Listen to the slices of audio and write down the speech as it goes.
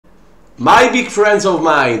My big friends of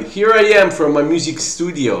mine, here I am from my music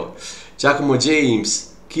studio. Giacomo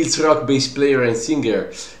James, Kills Rock bass player and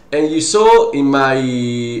singer. And you saw in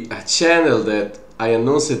my channel that I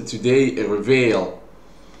announced today a reveal.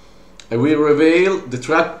 I will reveal the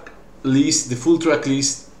track list, the full track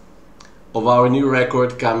list of our new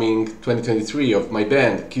record coming 2023 of my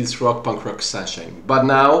band, Kills Rock Punk Rock Sunshine. But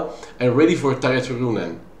now I'm ready for Tarja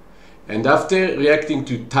Turunen. And after reacting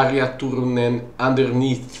to Tarja Turunen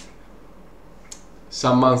underneath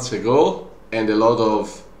some months ago and a lot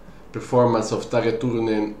of performance of Tarja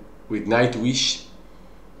Turunen with Nightwish,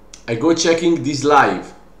 I go checking this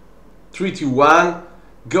live. 3, 2, 1,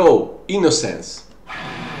 go! Innocence.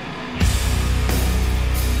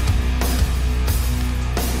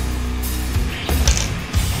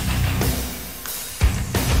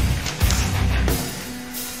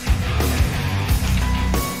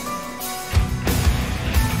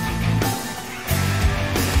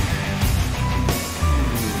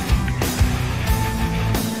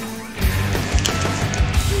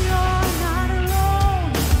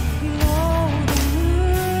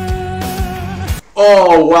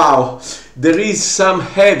 Oh wow, there is some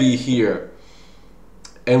heavy here,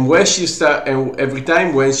 and when she every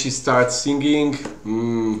time when she starts singing,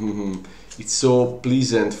 it's so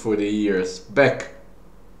pleasant for the ears. Back.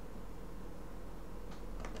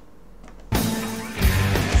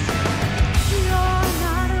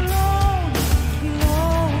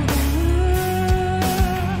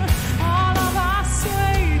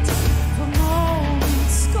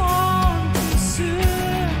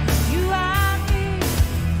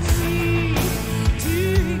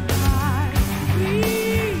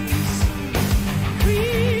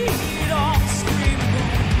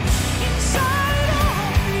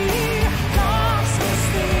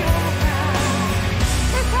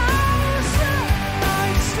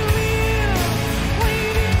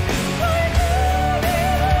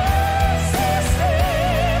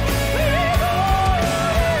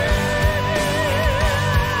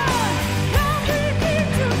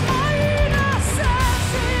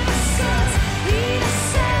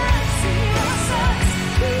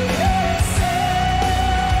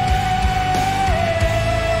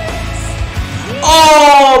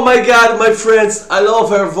 Oh my god, my friends, I love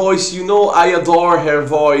her voice, you know, I adore her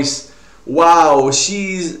voice. Wow,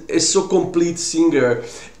 she's a so complete singer,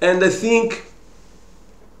 and I think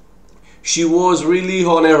she was really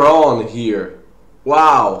on her own here.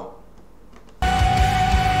 Wow.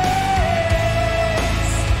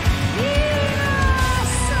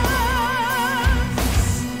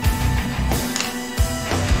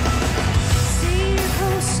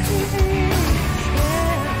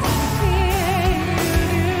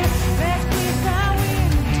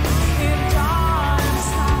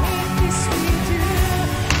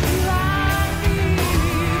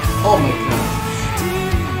 Oh my god.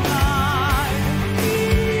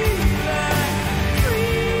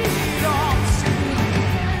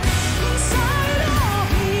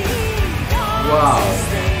 Wow.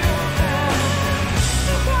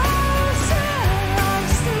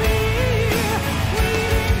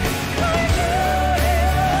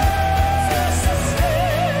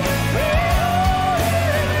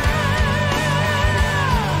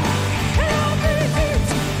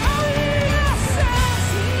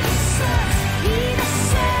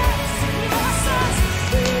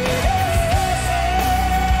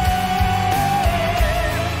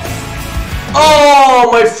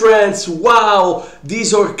 Oh my friends, wow,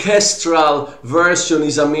 this orchestral version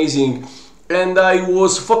is amazing, and I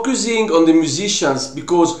was focusing on the musicians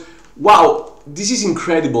because wow, this is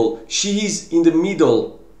incredible. She is in the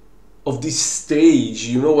middle of this stage,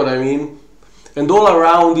 you know what I mean, and all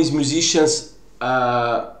around these musicians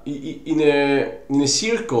in a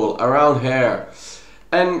circle around her,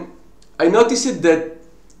 and I noticed that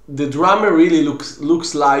the drummer really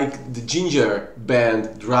looks like the Ginger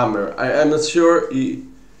Band drummer. I'm not sure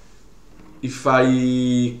if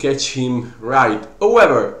I catch him right.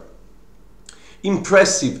 However,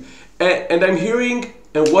 impressive. And I'm hearing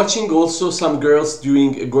and watching also some girls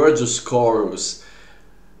doing a gorgeous chorus.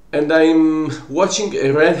 And I'm watching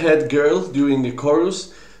a redhead girl doing a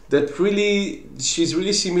chorus that really, she's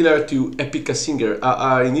really similar to Epica Singer.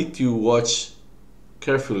 I need to watch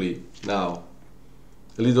carefully now.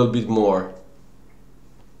 A little bit more.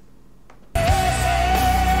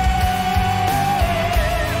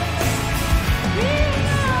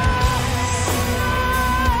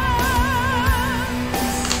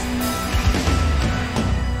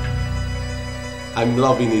 I'm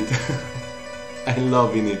loving it. I'm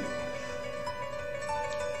loving it.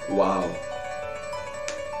 Wow.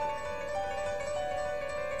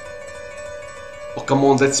 Oh, come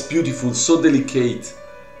on, that's beautiful, so delicate.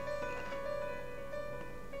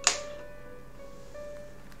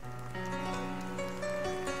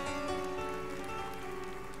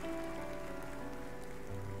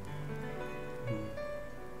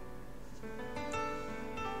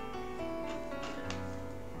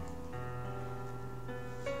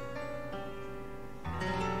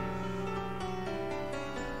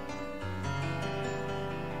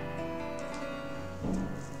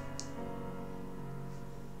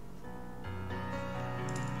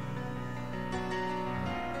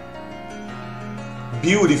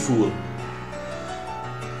 Beautiful.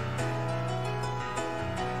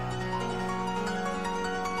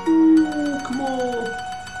 Ooh, come on.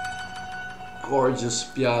 Gorgeous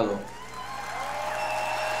piano.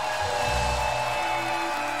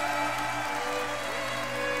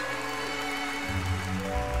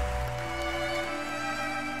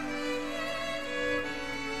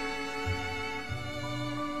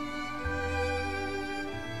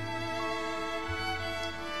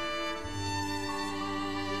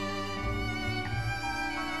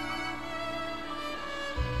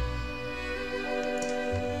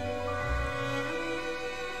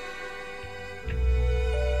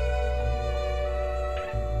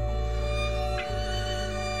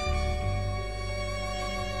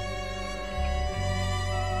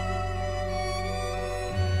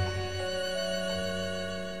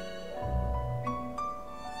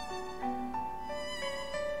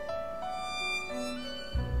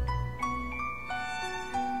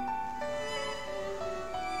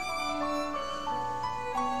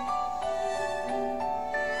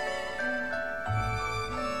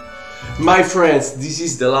 My friends, this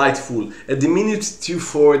is delightful. At the minute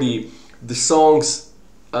 240, the songs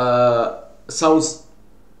sounds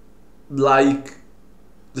like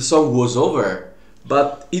the song was over,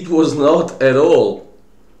 but it was not at all.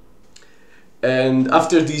 And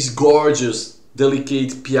after this gorgeous,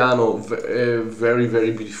 delicate piano, very,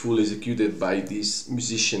 very beautiful, executed by this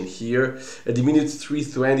musician here, at the minute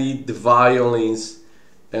 320, the violins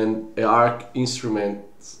and arc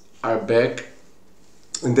instruments are back,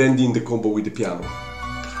 and then in the combo with the piano.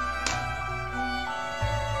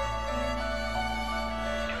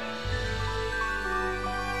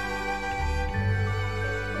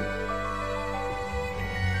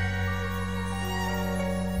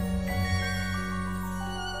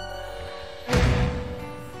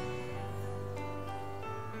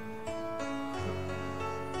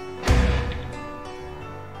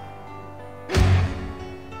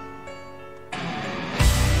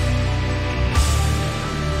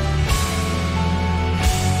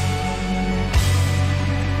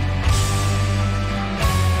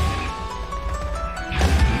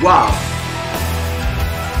 Wow!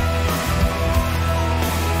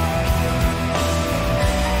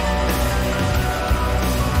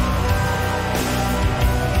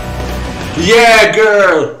 Yeah,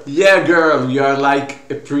 girl! Yeah, girl! You are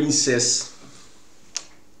like a princess.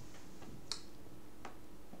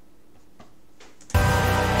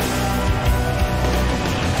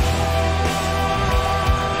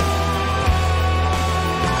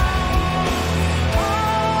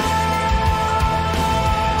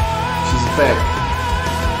 Back.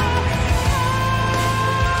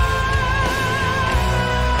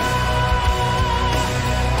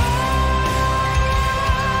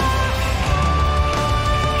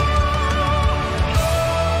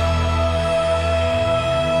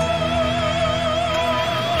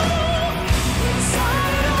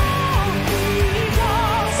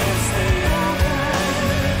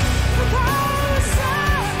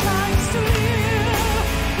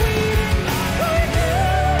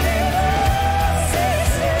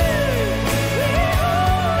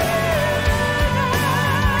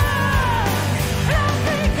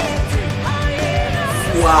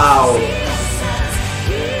 Wow!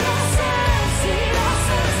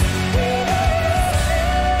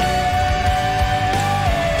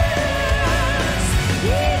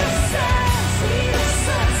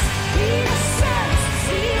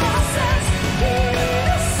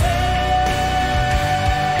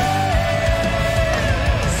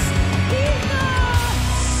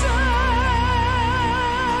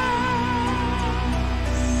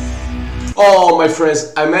 Oh, my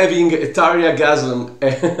friends, I'm having a Tarja-gasm.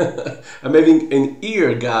 I'm having an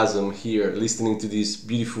ear-gasm here, listening to this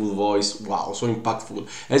beautiful voice. Wow, so impactful.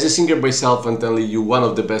 As a singer myself, I'm telling you, one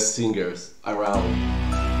of the best singers around.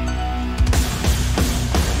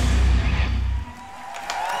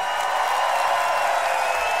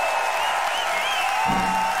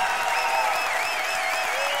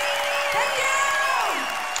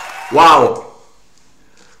 Wow!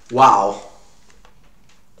 Wow!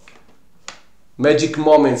 Magic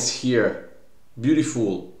moments here.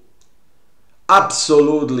 Beautiful.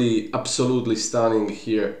 Absolutely stunning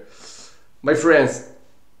here. My friends,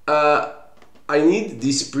 I need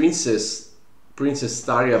this Princess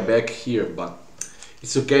Tarja back here, but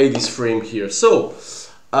it's okay, this frame here. So,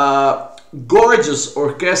 gorgeous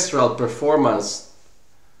orchestral performance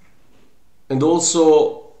and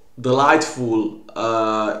also delightful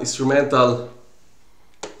instrumental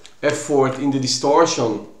effort in the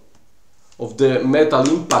distortion of the metal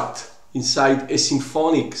impact inside a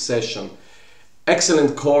symphonic session.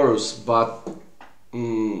 Excellent chorus, but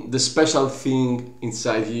the special thing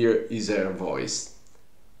inside here is her voice.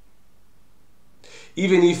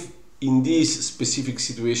 Even if in this specific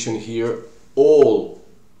situation here, all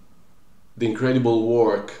the incredible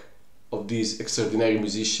work of these extraordinary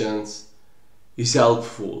musicians is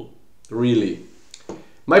helpful, really.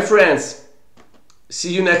 My friends,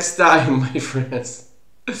 see you next time, my friends.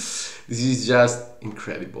 This is just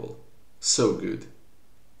incredible, so good.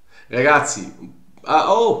 Ragazzi,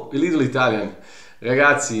 oh, a little Italian.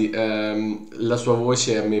 Ragazzi, la sua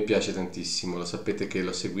voce a me piace tantissimo, lo sapete che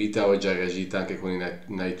l'ho seguita, ho già reagito anche con i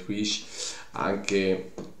Nightwish,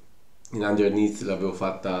 anche in Underneath l'avevo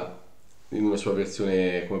fatta in una sua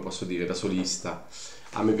versione, come posso dire, da solista.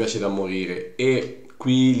 A me piace da morire, e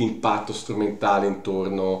qui l'impatto strumentale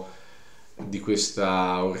intorno di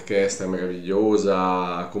questa orchestra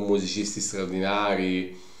meravigliosa, con musicisti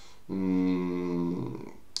straordinari,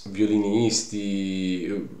 violinisti,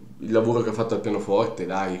 il lavoro che ha fatto al pianoforte,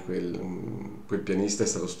 dai, quel pianista è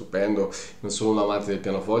stato stupendo. Non sono un amante del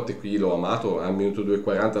pianoforte, qui l'ho amato, al minuto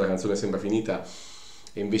 2:40 la canzone sembra finita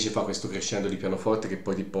e invece fa questo crescendo di pianoforte che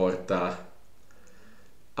poi ti porta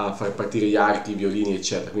a far partire gli archi, i violini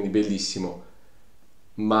eccetera, quindi bellissimo.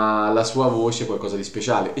 Ma la sua voce è qualcosa di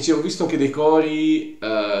speciale, e ci ho visto anche dei cori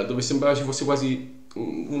dove sembrava ci fosse quasi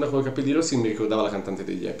una con i capelli rossi, mi ricordava la cantante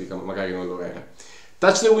degli Epica, ma magari non lo era.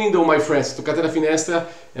 Touch the window, my friends, toccate la finestra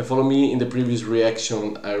and follow me in the previous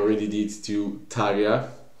reaction I already did to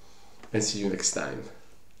Tarja, and see you next time.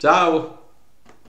 Ciao!